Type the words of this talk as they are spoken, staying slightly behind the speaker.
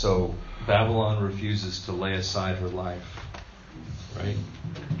So Babylon refuses to lay aside her life, right?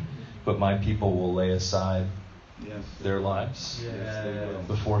 But my people will lay aside their lives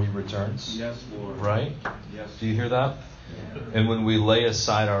before he returns. Yes, Lord. Right? Yes. Do you hear that? Yeah. And when we lay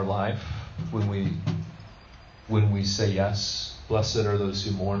aside our life, when we say yes, blessed are those who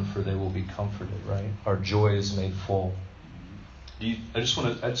mourn, for they will be comforted, right? Our joy is made full. I just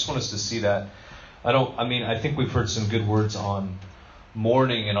want us to see that. I think we've heard some good words on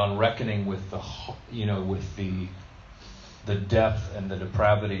mourning and on reckoning with the depth and the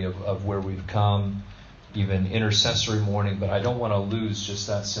depravity of where we've come, even intercessory mourning, but I don't want to lose just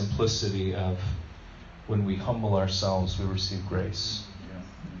that simplicity of when we humble ourselves, we receive grace.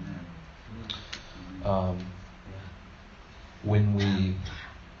 When we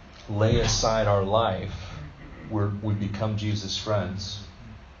lay aside our life, we become Jesus' friends,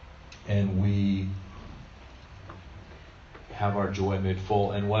 and we have our joy made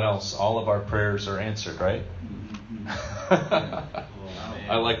full. And what else? All of our prayers are answered, right?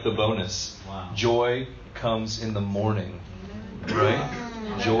 I like the bonus. Wow. Joy comes in the morning, right?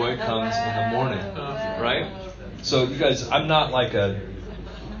 Joy comes in the morning, right? So you guys, I'm not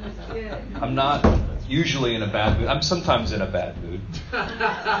usually in a bad mood. I'm sometimes in a bad mood.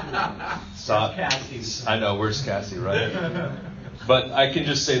 Stop. Cassie? I know, where's Cassie, right? But I can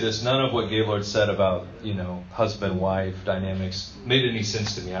just say this, none of what Gaylord said about, husband-wife dynamics made any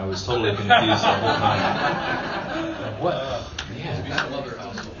sense to me. I was totally confused the whole time. What? Yeah.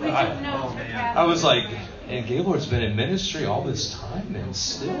 I was like, and Gaylord's been in ministry all this time and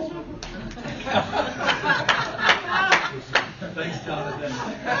still? Thanks, Jonathan.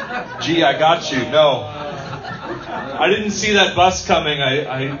 Gee, I got you. No. I didn't see that bus coming.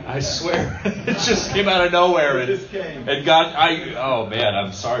 I swear. It just came out of nowhere. And God, oh man,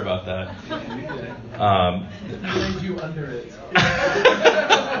 I'm sorry about that. Laid you under it.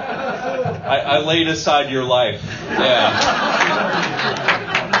 I laid aside your life. Yeah.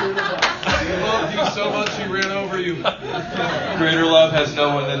 He loved you so much he ran over you. Greater love has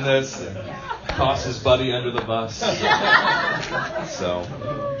no one than this. Toss his buddy under the bus. So,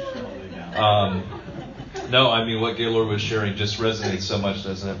 what Gaylord was sharing just resonates so much,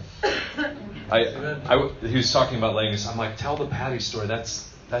 doesn't it? He was talking about laying aside. I'm like, tell the Patty story.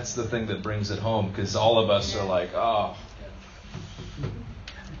 That's the thing that brings it home, because all of us are like, oh.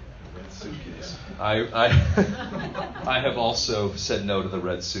 Red suitcase. I have also said no to the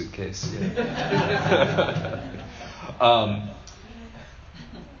red suitcase.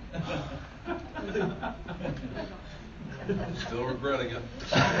 Still regretting it.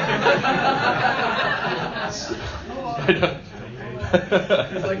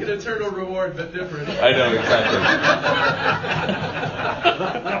 It's like an eternal reward, but different. I know, exactly.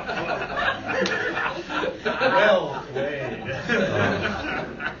 Well played.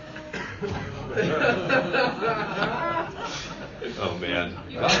 Oh man.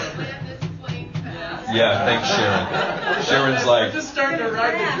 Yeah, thanks, Sharon. Sharon's like, I'm just starting to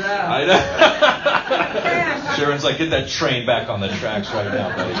ride the draft. I know. Sharon's like, get that train back on the tracks right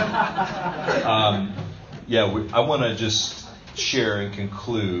now, buddy. I want to just share and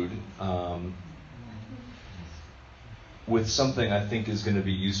conclude with something I think is going to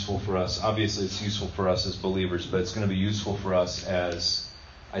be useful for us. Obviously, it's useful for us as believers, but it's going to be useful for us as,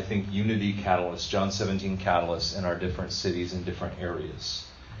 I think, unity catalysts, John 17 catalysts in our different cities and different areas.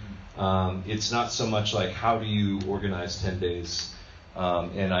 It's not so much like, how do you organize 10 days?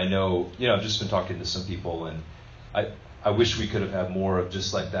 And I know, I've just been talking to some people, and I wish we could have had more of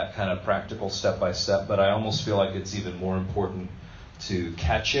just like that kind of practical step by step, but I almost feel like it's even more important to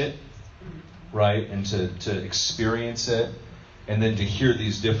catch it, right? And to experience it, and then to hear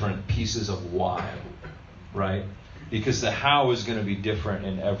these different pieces of why, right? Because the how is going to be different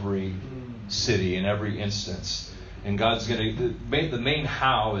in every city, in every instance. And God's going to, the main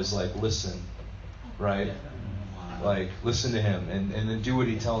how is like, listen, right? Like, listen to him and then do what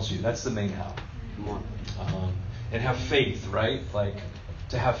he tells you. That's the main how. And have faith, right? Like,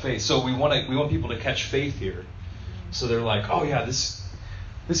 to have faith. So we want people to catch faith here. So they're like, oh yeah, this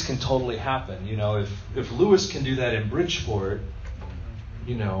can totally happen. If Lewis can do that in Bridgeport,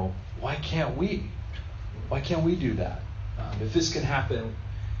 why can't we? Why can't we do that? If this can happen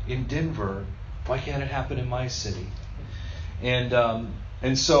in Denver, why can't it happen in my city? And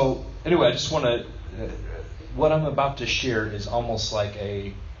so, anyway, I just want to, what I'm about to share is almost like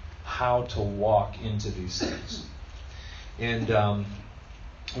a how to walk into these things. And I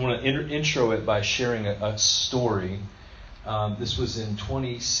want to intro it by sharing a story. This was in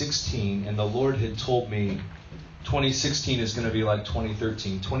 2016, and the Lord had told me 2016 is going to be like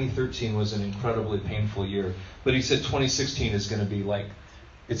 2013. 2013 was an incredibly painful year, but he said 2016 is going to be like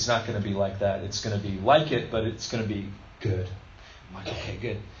it's not going to be like that. It's going to be like it, but it's going to be good. I'm like, okay,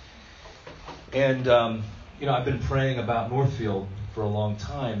 good. And, I've been praying about Northfield for a long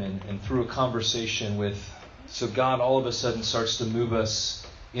time, and through a conversation so God all of a sudden starts to move us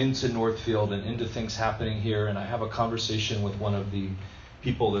into Northfield and into things happening here. And I have a conversation with one of the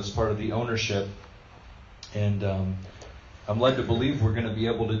people that's part of the ownership. And I'm led to believe we're going to be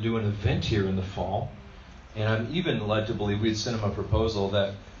able to do an event here in the fall. And I'm even led to believe, we had sent him a proposal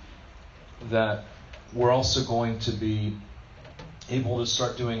that we're also going to be able to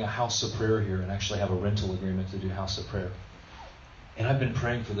start doing a house of prayer here and actually have a rental agreement to do house of prayer. And I've been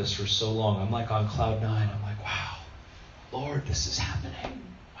praying for this for so long. I'm like on cloud 9. I'm like, wow, Lord, this is happening.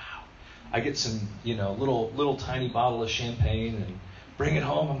 Wow. I get some, little tiny bottle of champagne and bring it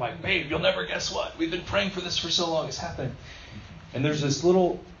home. I'm like, babe, you'll never guess what. We've been praying for this for so long. It's happening. And there's this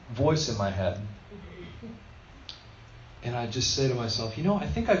little voice in my head. And I just say to myself, I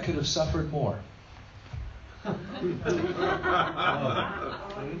think I could have suffered more.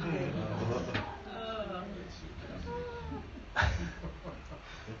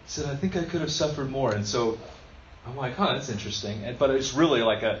 Said, I think I could have suffered more. And so I'm like, that's interesting. But it's really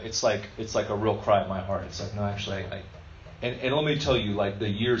like it's like a real cry in my heart. It's like, no, actually, and let me tell you, like the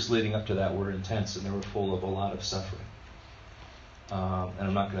years leading up to that were intense, and they were full of a lot of suffering. And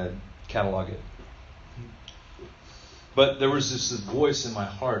I'm not going to catalog it. But there was this voice in my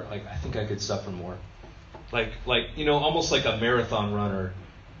heart, like, I think I could suffer more. Like almost like a marathon runner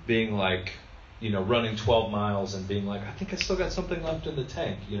being like, running 12 miles and being like, I think I still got something left in the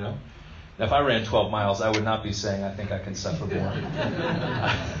tank, Now, if I ran 12 miles, I would not be saying, I think I can suffer more.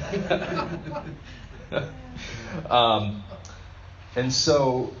 And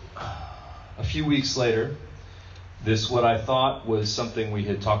so, a few weeks later, what I thought was something we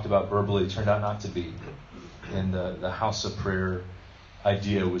had talked about verbally turned out not to be. And the house of prayer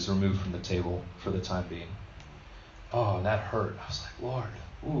idea was removed from the table for the time being. Oh, and that hurt. I was like, Lord,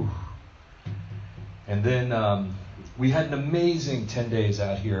 ooh. And then we had an amazing 10 days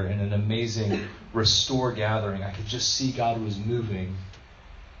out here and an amazing Restore gathering. I could just see God was moving.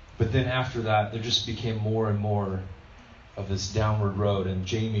 But then after that, there just became more and more of this downward road. And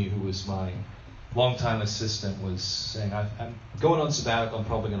Jamie, who was my longtime assistant, was saying, I'm going on sabbatical. I'm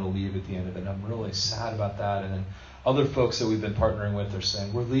probably going to leave at the end of it. And I'm really sad about that. And then other folks that we've been partnering with are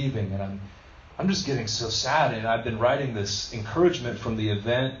saying, we're leaving. And I'm just getting so sad. And I've been writing this encouragement from the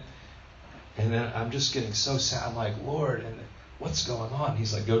event. And then I'm just getting so sad. I'm like, Lord, and what's going on?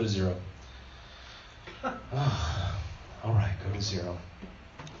 He's like, go to 0. Oh, all right, go to 0.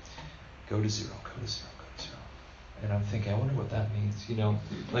 Go to 0. Go to 0. And I'm thinking, I wonder what that means.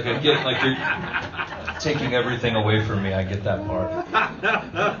 Like I get, like you're taking everything away from me. I get that part.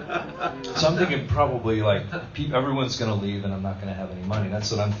 So I'm thinking probably like everyone's going to leave and I'm not going to have any money.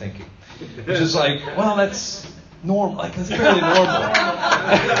 That's what I'm thinking. Which is like, well, that's normal. Like that's fairly normal.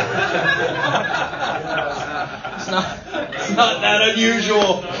 It's not that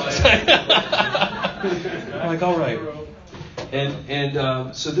unusual. I'm like, all right.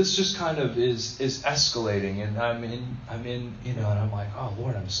 And so this just kind of is escalating, and I'm in, and I'm like, oh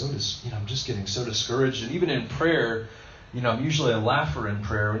Lord, I'm just getting so discouraged. And even in prayer, I'm usually a laugher in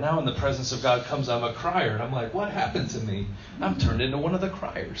prayer. And now in the presence of God comes, I'm a crier, and I'm like, what happened to me? I'm turned into one of the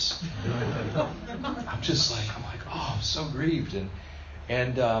criers. I'm like, oh, I'm so grieved.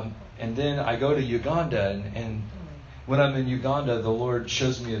 And then I go to Uganda, and when I'm in Uganda, the Lord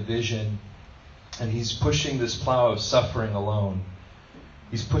shows me a vision. And he's pushing this plow of suffering alone.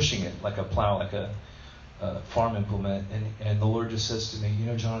 He's pushing it like a plow, like a farm implement. And the Lord just says to me,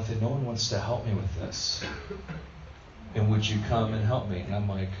 Jonathan, no one wants to help me with this. And would you come and help me? And I'm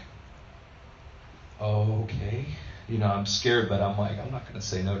like, oh, okay. I'm scared, but I'm like, I'm not going to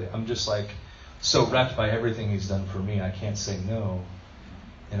say no to him. I'm just like so wrapped by everything he's done for me. I can't say no.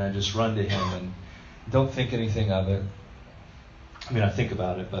 And I just run to him and don't think anything of it. I mean, I think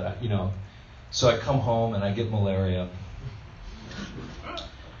about it, but So I come home and I get malaria.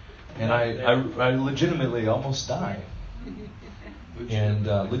 And I legitimately almost die. And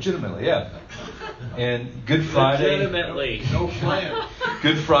legitimately, yeah. And Good Friday. Legitimately. No plan.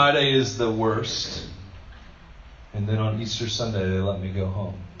 Good Friday is the worst. And then on Easter Sunday, they let me go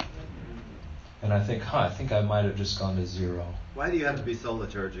home. And I think, I think I might have just gone to 0. Why do you have to be so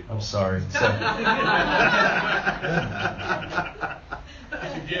liturgical? I'm sorry. That's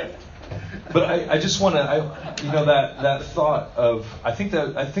a gift. But I just want to, that thought of, I think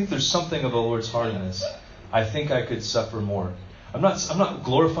there's something of the Lord's heart in this. I think I could suffer more. I'm not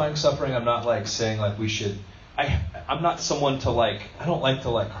glorifying suffering. I'm not like saying like we should. I'm not someone to like. I don't like to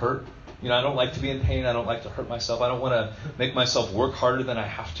like hurt I don't like to be in pain. I don't like to hurt myself. I don't want to make myself work harder than I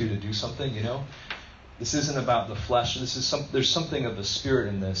have to do something, This isn't about the flesh. There's something of the Spirit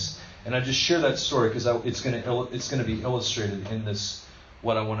in this. And I just share that story because it's going to be illustrated in this,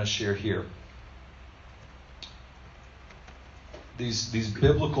 what I want to share here. There's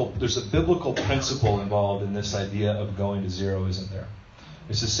a biblical principle involved in this idea of going to zero, isn't there?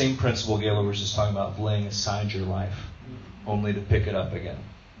 It's the same principle Gaylor was just talking about, of laying aside your life, only to pick it up again.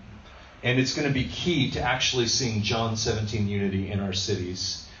 And it's going to be key to actually seeing John 17 unity in our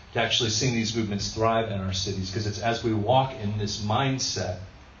cities, to actually seeing these movements thrive in our cities, because it's as we walk in this mindset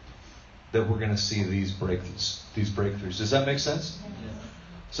that we're going to see these breakthroughs. Does that make sense? Yeah.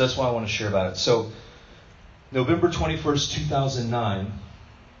 So that's why I want to share about it. So November 21st, 2009,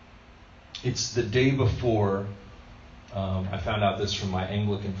 it's the day before, I found out this from my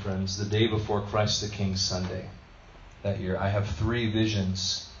Anglican friends, the day before Christ the King Sunday that year. I have 3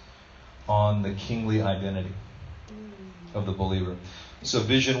 visions on the kingly identity of the believer. So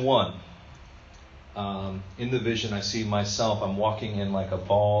vision 1. In the vision, I see myself. I'm walking in like a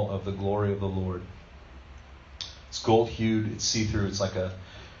ball of the glory of the Lord. It's gold-hued. It's see-through. It's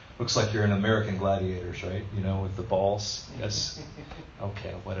looks like you're in American Gladiators, right? With the balls. Yes.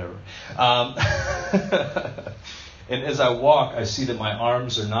 Okay, whatever. And as I walk, I see that my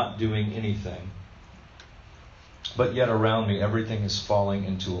arms are not doing anything. But yet around me, everything is falling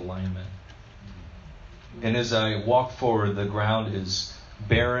into alignment. And as I walk forward, the ground is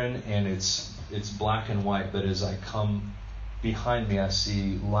barren and it's black and white, but as I come behind me, I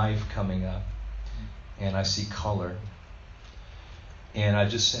see life coming up and I see color. And I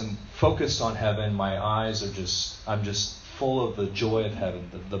just am focused on heaven. My eyes are I'm just full of the joy of heaven,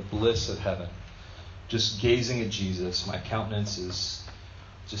 the bliss of heaven. Just gazing at Jesus, my countenance is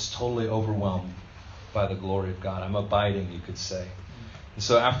just totally overwhelmed by the glory of God. I'm abiding, you could say. And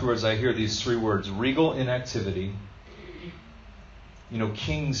so afterwards I hear these 3 words, regal inactivity.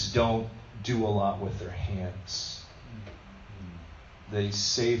 Kings don't do a lot with their hands. They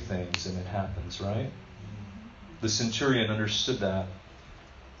say things and it happens, right? The centurion understood that.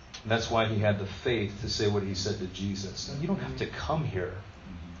 And that's why he had the faith to say what he said to Jesus. No, you don't have to come here.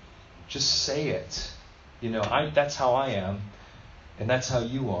 Just say it. That's how I am. And that's how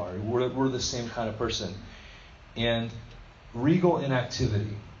you are. We're the same kind of person. And regal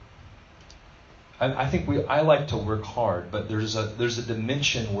inactivity. I think I like to work hard, but there's a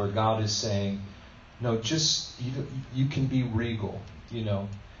dimension where God is saying, no, just you can be regal.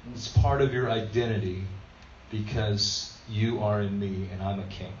 It's part of your identity because you are in me and I'm a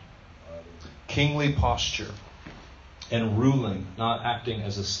king. Kingly posture and ruling, not acting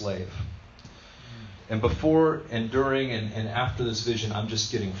as a slave. And before and during and after this vision, I'm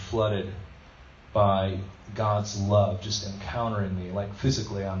just getting flooded by God's love, just encountering me. Like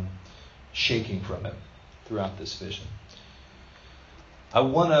physically, I'm shaking from it throughout this vision. I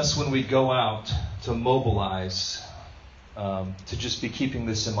want us, when we go out, to mobilize, to just be keeping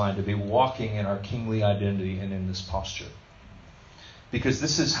this in mind, to be walking in our kingly identity and in this posture. Because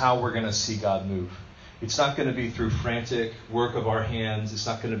this is how we're going to see God move. It's not going to be through frantic work of our hands. It's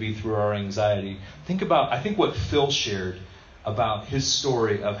not going to be through our anxiety. I think what Phil shared about his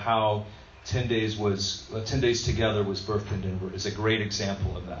story of how 10 days together was birthed in Denver is a great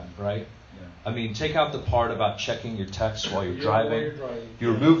example of that, right? Yeah. I mean, take out the part about checking your text while you're driving.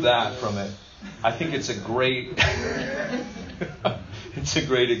 You remove that from it. I think it's a great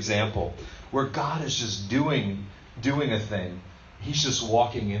example where God is just doing a thing. He's just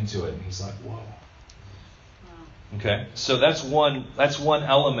walking into it and he's like, whoa. Okay, so that's one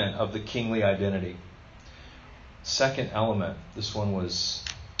element of the kingly identity. Second element, it's going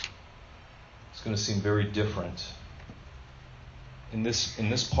to seem very different. In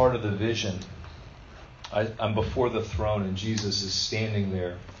this part of the vision, I'm before the throne and Jesus is standing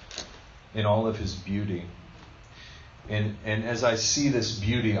there in all of his beauty. And as I see this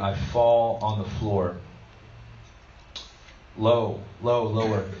beauty, I fall on the floor. Low,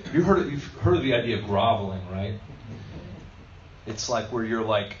 lower. You've heard of the idea of groveling, right? It's like where you're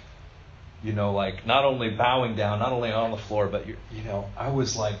like not only bowing down, not only on the floor, but I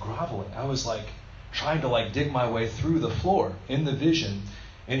was like groveling. I was like trying to dig my way through the floor in the vision.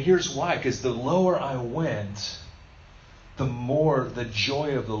 And here's why, because the lower I went, the more the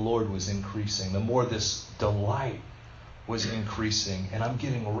joy of the Lord was increasing, the more this delight was increasing. And I'm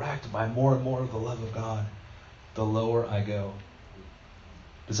getting wrecked by more and more of the love of God the lower I go.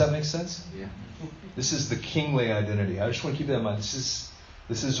 Does that make sense? Yeah. This is the kingly identity. I just want to keep that in mind. This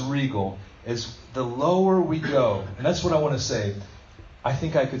is regal. As the lower we go, and that's what I want to say, I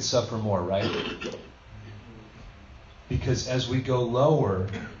think I could suffer more, right? Because as we go lower,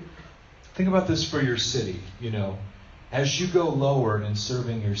 Think about this for your city, As you go lower in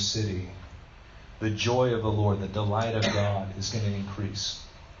serving your city, the joy of the Lord, the delight of God is going to increase.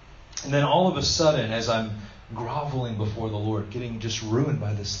 And then all of a sudden, as I'm groveling before the Lord, getting just ruined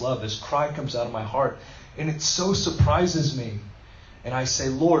by this love, this cry comes out of my heart, and it so surprises me. And I say,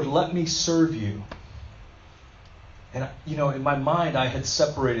 Lord, let me serve you. And, in my mind, I had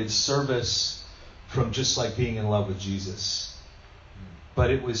separated service from just like being in love with Jesus. But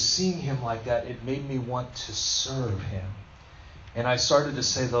it was seeing him like that, it made me want to serve him. And I started to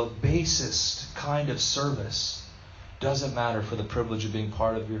say the basest kind of service doesn't matter for the privilege of being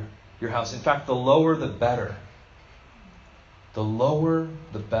part of your house. In fact, the lower the better. The lower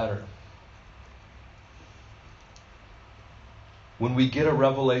the better. When we get a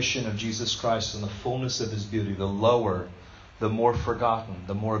revelation of Jesus Christ and the fullness of his beauty, the lower, the more forgotten,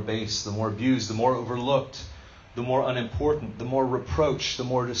 the more abased, the more abused, the more overlooked, the more unimportant, the more reproached, the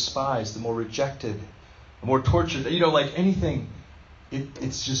more despised, the more rejected, the more tortured. Like anything,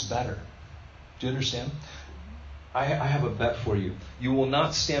 it's just better. Do you understand? I have a bet for you. You will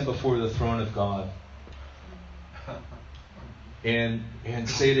not stand before the throne of God and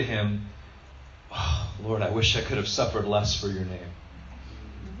say to him, oh, Lord, I wish I could have suffered less for your name.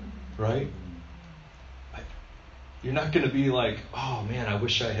 Right? You're not going to be like, oh man, I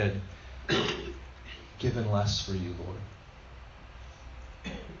wish I had given less for you, Lord.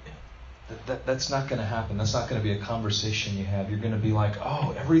 That's not going to happen. That's not going to be a conversation you have. You're going to be like,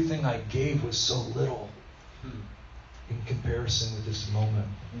 oh, everything I gave was so little in comparison with this moment.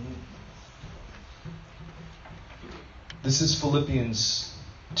 This is Philippians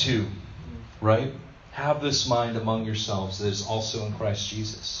 2, right? Have this mind among yourselves that is also in Christ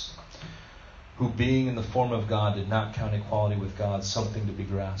Jesus, who being in the form of God did not count equality with God something to be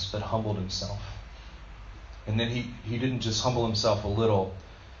grasped, but humbled himself. And then he didn't just humble himself a little.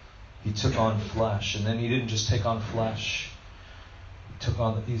 He took on flesh. And then he didn't just take on flesh.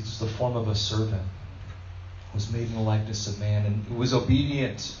 He's the form of a servant. Was made in the likeness of man. And was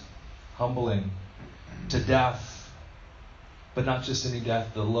obedient, humbling, to death. But not just any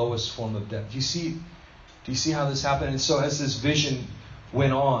death, the lowest form of death. Do you see how this happened? And so as this vision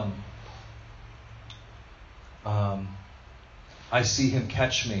went on, I see him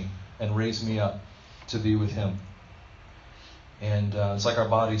catch me and raise me up to be with him. And it's like our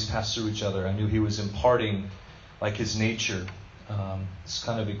bodies pass through each other. I knew he was imparting like his nature, this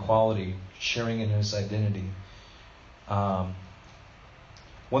kind of equality, sharing in his identity.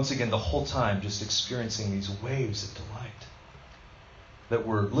 Once again, the whole time just experiencing these waves of delight that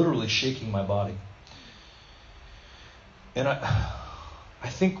were literally shaking my body. And I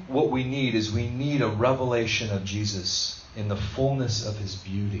think what we need is we need a revelation of Jesus in the fullness of his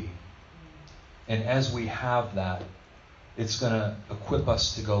beauty. And as we have that, it's going to equip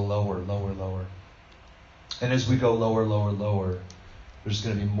us to go lower, lower, lower. And as we go lower, lower, lower, there's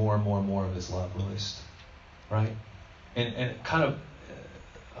going to be more and more and more of his love released. Right? And kind of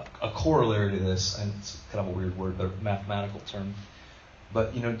a corollary to this, and it's kind of a weird word, but a mathematical term.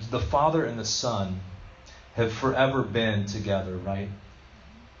 But, the Father and the Son have forever been together, right?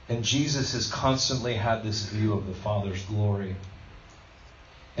 And Jesus has constantly had this view of the Father's glory.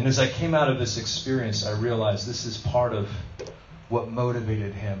 And as I came out of this experience, I realized this is part of what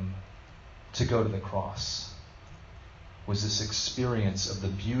motivated him to go to the cross, was this experience of the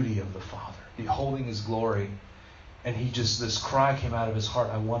beauty of the Father, beholding his glory. And this cry came out of his heart,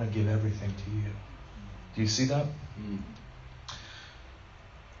 I want to give everything to you. Do you see that?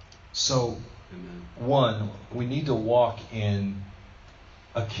 So, one, we need to walk in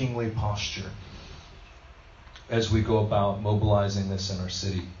a kingly posture as we go about mobilizing this in our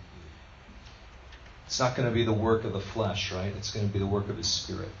city. It's not going to be the work of the flesh, right? It's going to be the work of his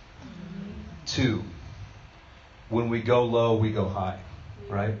Spirit. Two, when we go low, we go high,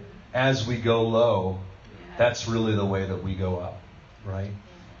 right? As we go low, that's really the way that we go up, right?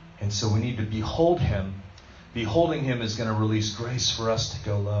 And so we need to behold him. Beholding him is going to release grace for us to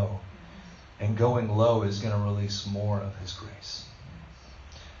go low. And going low is going to release more of his grace.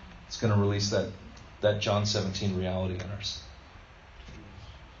 It's going to release that John 17 reality in us.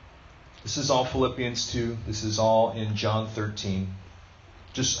 This is all Philippians 2. This is all in John 13.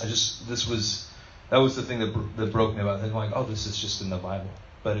 That was the thing that broke me about it. I'm like, oh, this is just in the Bible.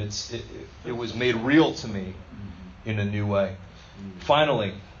 But it was made real to me in a new way.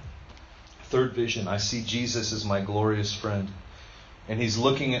 Finally, third vision. I see Jesus as my glorious friend. And he's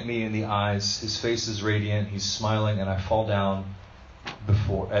looking at me in the eyes. His face is radiant. He's smiling, and I fall down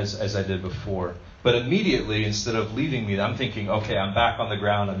as I did before. But immediately, instead of leaving me, I'm thinking, okay, I'm back on the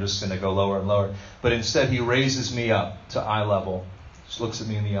ground. I'm just going to go lower and lower. But instead, he raises me up to eye level. Just looks at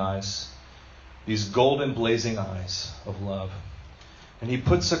me in the eyes. these golden blazing eyes of love. And he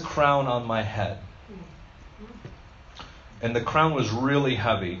puts a crown on my head. And the crown was really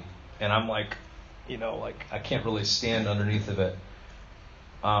heavy. And I'm like, I can't really stand underneath of it.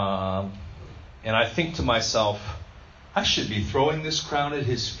 And I think to myself, I should be throwing this crown at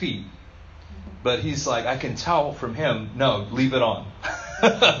his feet. But he's like, I can tell from him, no, leave it on.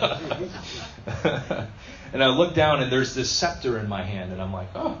 And I look down and there's this scepter in my hand. And I'm like,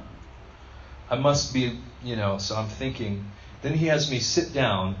 oh, I must be, so I'm thinking. Then he has me sit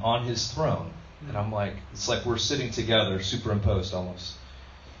down on his throne. And I'm like, it's like we're sitting together, superimposed almost.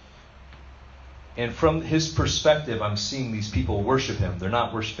 And from his perspective, I'm seeing these people worship him. They're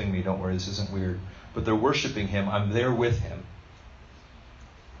not worshiping me, don't worry, this isn't weird. But they're worshiping him. I'm there with him.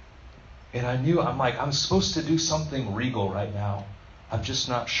 And I'm supposed to do something regal right now. I'm just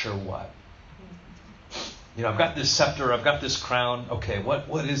not sure what. I've got this scepter, I've got this crown. Okay,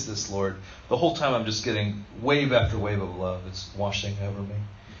 what is this, Lord? The whole time I'm just getting wave after wave of love. It's washing over me.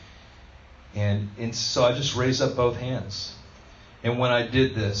 And so I just raised up both hands. And when I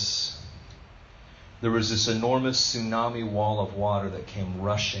did this, there was this enormous tsunami wall of water that came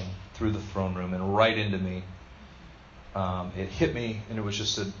rushing through the throne room and right into me. It hit me, and it was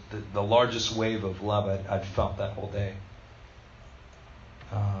just the largest wave of love I'd felt that whole day.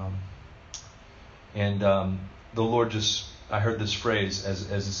 The Lord I heard this phrase as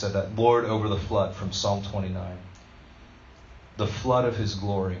it said that, Lord over the flood from Psalm 29. The flood of his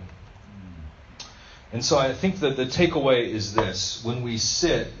glory. And so I think that the takeaway is this. When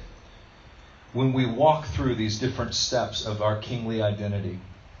we walk through these different steps of our kingly identity,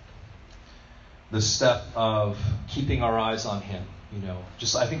 the step of keeping our eyes on him,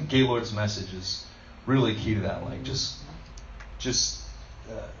 I think Gaylord's message is really key to that. Like just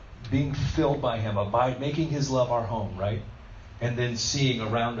being filled by him, by making his love our home, right? And then seeing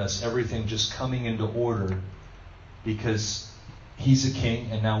around us everything just coming into order because he's a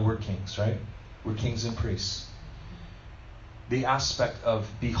king and now we're kings, right? We're kings and priests. The aspect of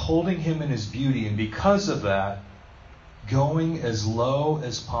beholding him in his beauty, and because of that, going as low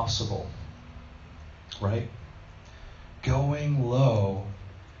as possible, right? Going low,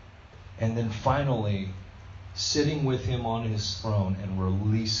 and then finally sitting with him on his throne and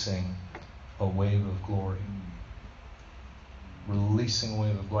releasing a wave of glory. Releasing a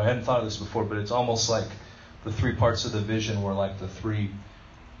wave of glory. I hadn't thought of this before, but it's almost like the three parts of the vision were like the three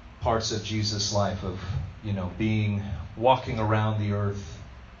parts of Jesus' life of, walking around the earth,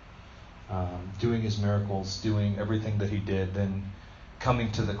 doing his miracles, doing everything that he did, then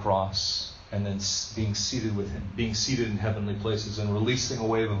coming to the cross, and then being seated with him, being seated in heavenly places and releasing a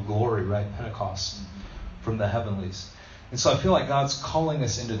wave of glory, right? Pentecost from the heavenlies. And so I feel like God's calling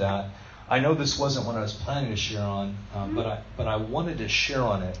us into that. I know this wasn't what I was planning to share on, but I wanted to share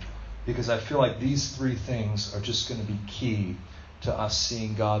on it because I feel like these three things are just going to be key to us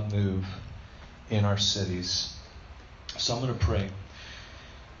seeing God move in our cities. So I'm going to pray.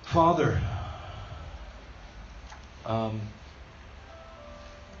 Father,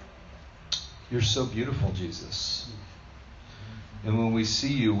 you're so beautiful, Jesus. And when we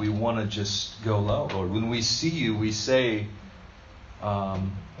see you, we want to just go low, Lord. When we see you, we say,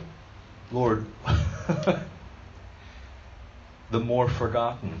 Lord, the more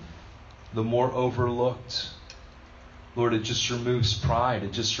forgotten, the more overlooked. Lord, it just removes pride.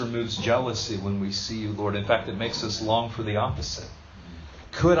 It just removes jealousy when we see you, Lord. In fact, it makes us long for the opposite.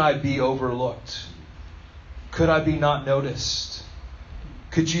 Could I be overlooked? Could I be not noticed?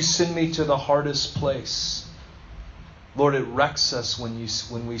 Could you send me to the hardest place? Lord, it wrecks us when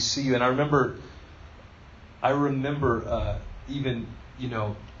we see you. And I remember even,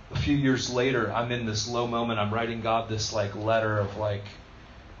 a few years later, I'm in this low moment. I'm writing God this letter of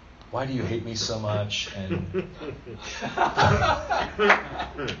why do you hate me so much? And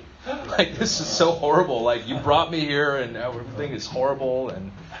this is so horrible. You brought me here and everything is horrible.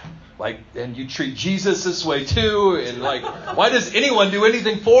 And and you treat Jesus this way too. And why does anyone do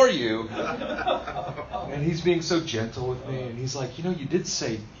anything for you? And he's being so gentle with me. And he's like, you did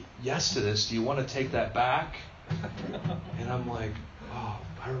say yes to this. Do you want to take that back? And I'm like, oh,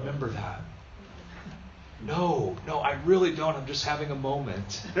 I remember that. No, I really don't. I'm just having a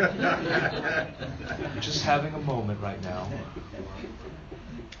moment. Just having a moment right now.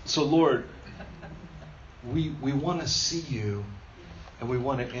 So Lord, we want to see you and we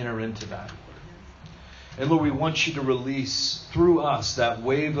want to enter into that. And Lord, we want you to release through us that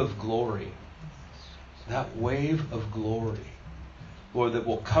wave of glory. That wave of glory. Lord, that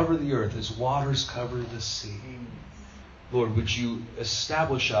will cover the earth as waters cover the sea. Lord, would you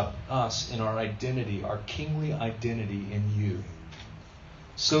establish us in our identity, our kingly identity in you,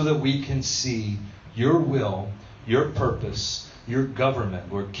 so that we can see your will, your purpose, your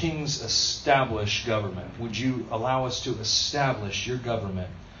government, where kings establish government. Would you allow us to establish your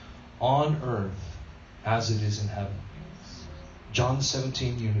government on earth as it is in heaven? John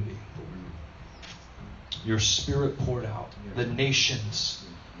 17, unity. Your Spirit poured out. The nations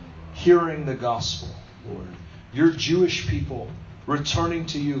hearing the gospel, Lord. Your Jewish people returning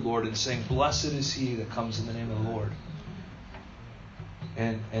to you, Lord, and saying, blessed is he that comes in the name of the Lord.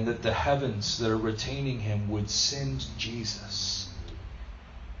 And that the heavens that are retaining him would send Jesus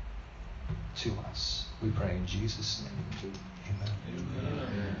to us. We pray in Jesus' name. Amen.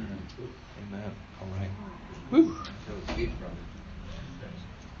 Amen. All right. Woo.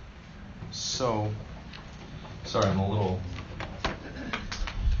 So, sorry, I'm a little... I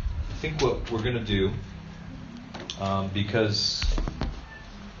think what we're going to do, because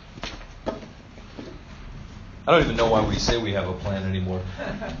I don't even know why we say we have a plan anymore.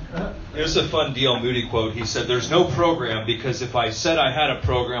 Here's a fun D.L. Moody quote. He said, there's no program because if I said I had a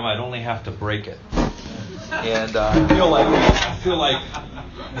program, I'd only have to break it. And I feel like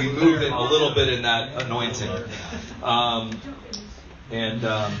we moved in a little bit in that anointing.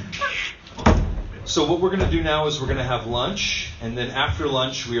 So what we're going to do now is we're going to have lunch, and then after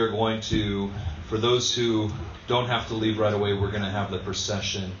lunch we are going to, for those who don't have to leave right away, we're going to have the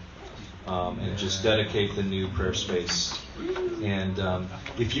procession and just dedicate the new prayer space. And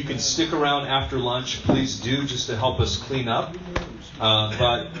if you can stick around after lunch, please do, just to help us clean up.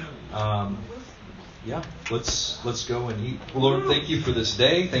 Yeah, let's go and eat. Lord, thank you for this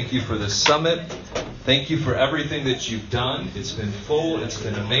day. Thank you for this summit. Thank you for everything that you've done. It's been full. It's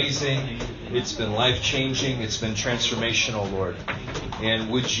been amazing. It's been life-changing. It's been transformational, Lord. And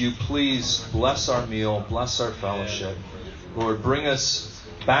would you please bless our meal, bless our fellowship. Lord, bring us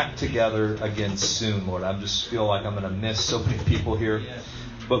back together again soon, Lord. I just feel like I'm going to miss so many people here.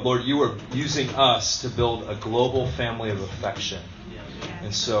 But Lord, you are using us to build a global family of affection.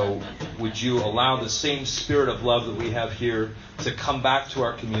 And so would you allow the same spirit of love that we have here to come back to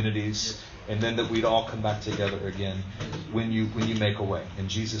our communities, and then that we'd all come back together again when you make a way. In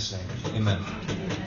Jesus' name, amen.